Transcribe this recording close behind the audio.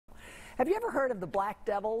Have you ever heard of the Black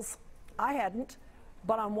Devils? I hadn't.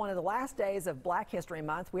 But on one of the last days of Black History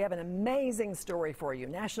Month, we have an amazing story for you.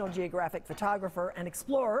 National Geographic photographer and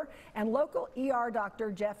explorer and local ER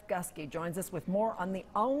doctor Jeff Gusky joins us with more on the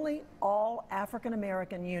only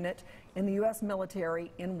all-African-American unit in the U.S.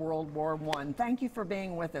 military in World War I. Thank you for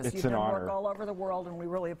being with us. You've done work all over the world, and we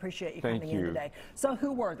really appreciate you coming in today. So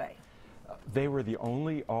who were they? They were the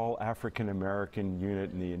only all-African-American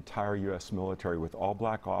unit in the entire U.S. military with all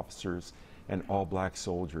black officers and all black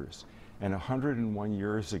soldiers. And 101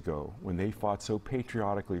 years ago, when they fought so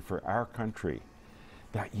patriotically for our country,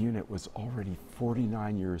 that unit was already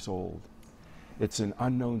 49 years old. It's an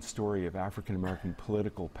unknown story of African-American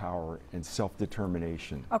political power and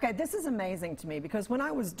self-determination. Okay, this is amazing to me because when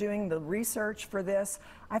I was doing the research for this,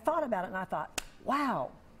 I thought about it and I thought,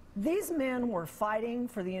 wow, these men were fighting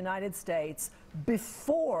for the United States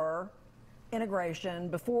before integration,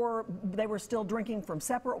 before they were still drinking from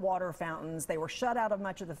separate water fountains. They were shut out of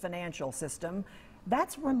much of the financial system.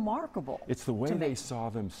 That's remarkable. It's the way they saw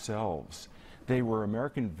themselves. They were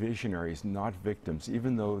American visionaries, not victims,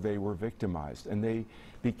 even though they were victimized. And they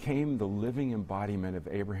became the living embodiment of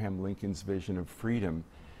Abraham Lincoln's vision of freedom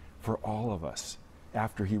for all of us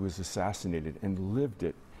after he was assassinated, and lived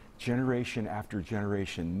it generation after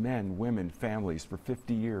generation, men, women, families, for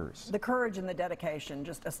 50 years. The courage and the dedication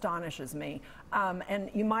just astonishes me.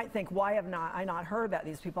 And you might think, why have I not heard about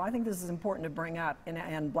these people? I think this is important to bring up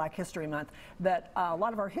in Black History Month, that a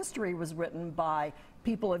lot of our history was written by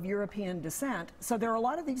people of European descent. So there are a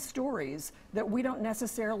lot of these stories that we don't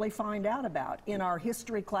necessarily find out about in our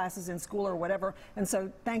history classes in school or whatever. And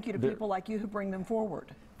so thank you to people like you who bring them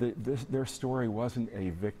forward. Their story wasn't a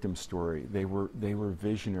victim story. They were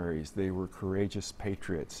visionaries. They were courageous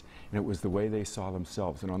patriots. And it was the way they saw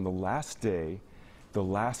themselves. And on the last day, the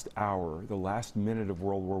last hour, the last minute of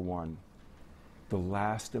World War I, the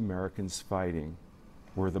last Americans fighting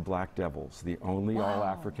were the Black Devils, the only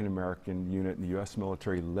all-African-American unit in the U.S.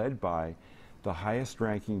 military, led by the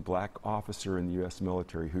highest-ranking black officer in the U.S.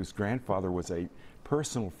 military, whose grandfather was a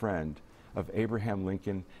personal friend of Abraham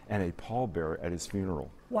Lincoln and a pallbearer at his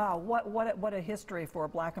funeral. Wow, what a history for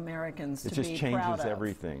Black Americans to be proud of. It just changes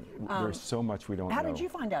everything. There's so much we don't know. How did you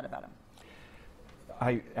find out about him?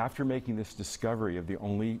 After making this discovery of the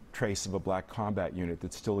only trace of a black combat unit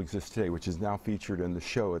that still exists today, which is now featured in the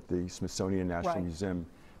show at the Smithsonian National Museum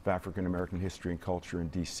of African American History and Culture in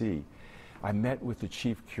D.C., I met with the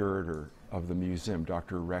chief curator of the museum,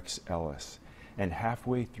 Dr. Rex Ellis, and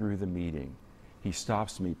halfway through the meeting, he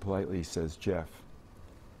stops me politely. He says, "Jeff,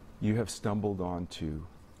 you have stumbled onto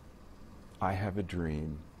I Have a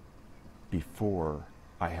Dream before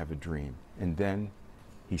I Have a Dream." And then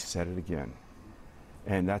he said it again.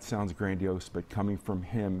 And that sounds grandiose, but coming from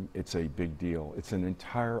him, it's a big deal. It's an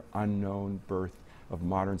entire unknown birth of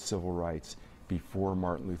modern civil rights before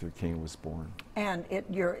Martin Luther King was born. And it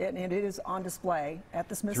is on display at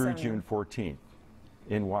the Smithsonian. Through June 14th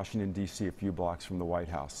in Washington, D.C., a few blocks from the White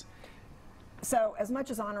House. So as much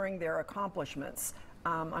as honoring their accomplishments,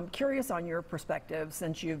 I'm curious on your perspective,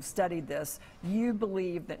 since you've studied this. You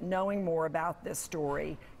believe that knowing more about this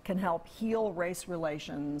story can help heal race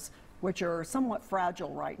relations, which are somewhat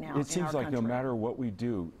fragile right now in our country. It seems like no matter what we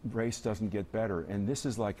do, race doesn't get better. And this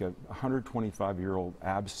is like a 125-year-old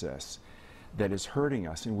abscess that is hurting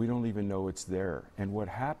us, and we don't even know it's there. And what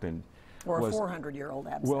happened was... Or a 400-year-old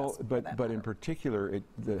abscess. Well, but in particular,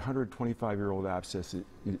 the 125-year-old abscess, it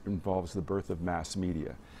involves the birth of mass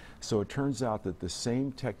media. So it turns out that the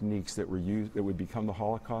same techniques that were used, that would become the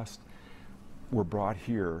Holocaust, were brought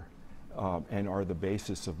here and are the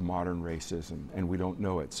basis of modern racism, and we don't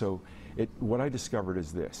know it. So what I discovered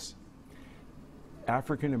is this.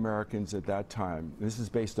 African Americans at that time, this is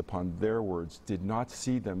based upon their words, did not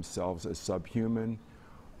see themselves as subhuman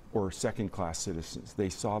or second-class citizens. They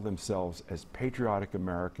saw themselves as patriotic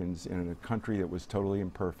Americans in a country that was totally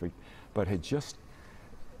imperfect, but had just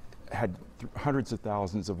had hundreds of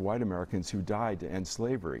thousands of white Americans who died to end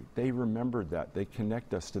slavery. They remembered that. They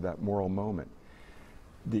connect us to that moral moment.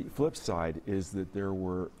 The flip side is that there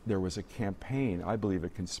was a campaign, I believe a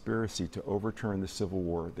conspiracy, to overturn the Civil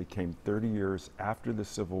War that came 30 years after the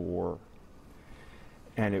Civil War.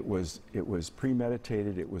 And it was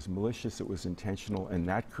premeditated, it was malicious, it was intentional, and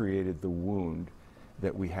that created the wound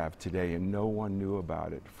that we have today, and no one knew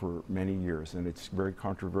about it for many years, and it's very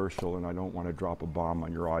controversial, and I don't want to drop a bomb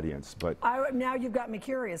on your audience, but... Now you've got me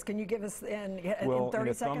curious. Can you give us, in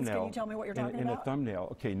 30 seconds, can you tell me what you're talking about? In a thumbnail,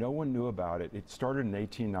 okay, no one knew about it. It started in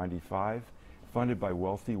 1895, funded by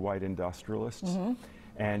wealthy white industrialists,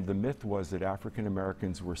 and the myth was that African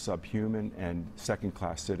Americans were subhuman and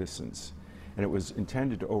second-class citizens, and it was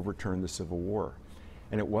intended to overturn the Civil War.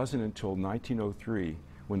 And it wasn't until 1903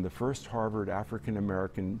 when the first Harvard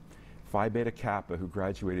African-American Phi Beta Kappa, who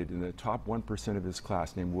graduated in the top 1% of his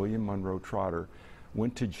class, named William Monroe Trotter,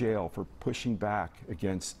 went to jail for pushing back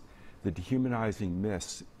against the dehumanizing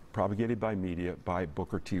myths propagated by media by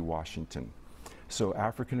Booker T. Washington. So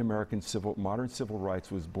African-American modern civil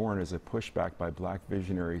rights was born as a pushback by black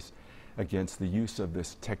visionaries against the use of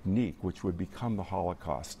this technique, which would become the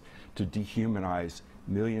Holocaust, to dehumanize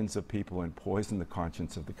millions of people and poison the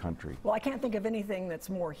conscience of the country. Well, I can't think of anything that's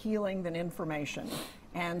more healing than information.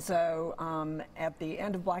 And so at the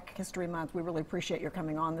end of Black History Month, we really appreciate your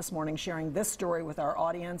coming on this morning, sharing this story with our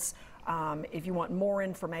audience. If you want more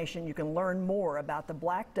information, you can learn more about the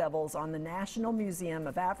Black Devils on the National Museum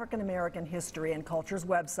of African American History and Culture's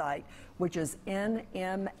website, which is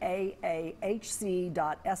nmaahc.si.edu.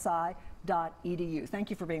 Thank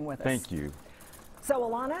you for being with us. Thank you. So,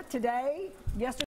 Alana, today, yesterday,